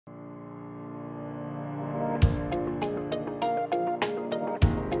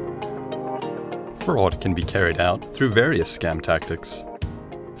Fraud can be carried out through various scam tactics.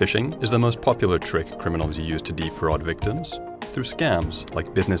 Phishing is the most popular trick criminals use to defraud victims through scams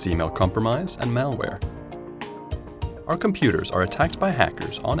like business email compromise and malware. Our computers are attacked by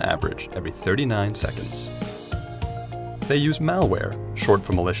hackers on average every 39 seconds. They use malware, short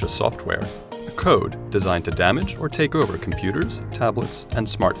for malicious software, a code designed to damage or take over computers, tablets, and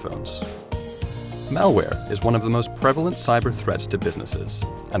smartphones. Malware is one of the most prevalent cyber threats to businesses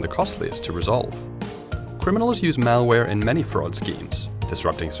and the costliest to resolve. Criminals use malware in many fraud schemes,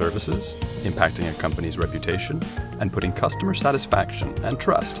 disrupting services, impacting a company's reputation, and putting customer satisfaction and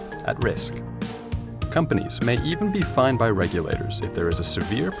trust at risk. Companies may even be fined by regulators if there is a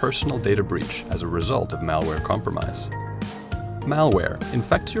severe personal data breach as a result of malware compromise. Malware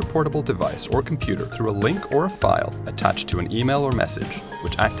infects your portable device or computer through a link or a file attached to an email or message,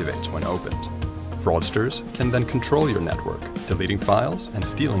 which activates when opened. Fraudsters can then control your network, deleting files and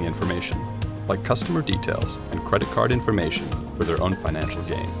stealing information, like customer details and credit card information for their own financial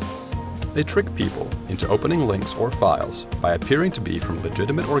gain. They trick people into opening links or files by appearing to be from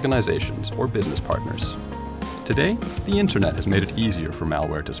legitimate organizations or business partners. Today, the internet has made it easier for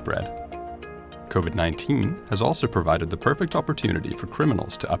malware to spread. COVID-19 has also provided the perfect opportunity for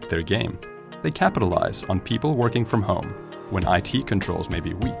criminals to up their game. They capitalize on people working from home, when IT controls may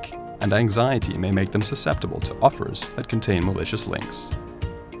be weak, and anxiety may make them susceptible to offers that contain malicious links.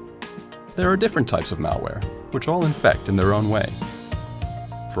 There are different types of malware, which all infect in their own way.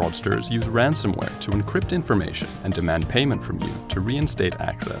 Fraudsters use ransomware to encrypt information and demand payment from you to reinstate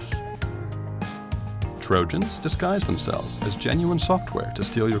access. Trojans disguise themselves as genuine software to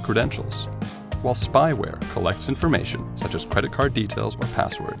steal your credentials, while spyware collects information such as credit card details or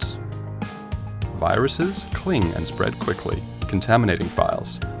passwords. Viruses cling and spread quickly, contaminating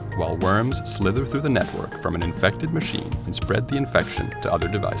files, while worms slither through the network from an infected machine and spread the infection to other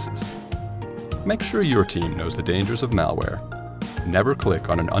devices. Make sure your team knows the dangers of malware. Never click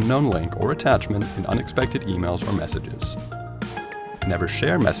on an unknown link or attachment in unexpected emails or messages. Never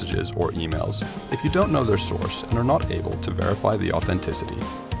share messages or emails if you don't know their source and are not able to verify the authenticity.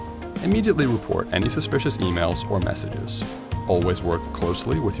 Immediately report any suspicious emails or messages. Always work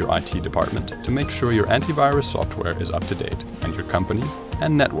closely with your IT department to make sure your antivirus software is up to date and your company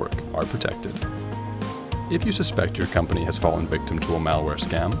and network are protected. If you suspect your company has fallen victim to a malware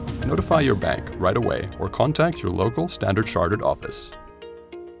scam, notify your bank right away or contact your local Standard Chartered office.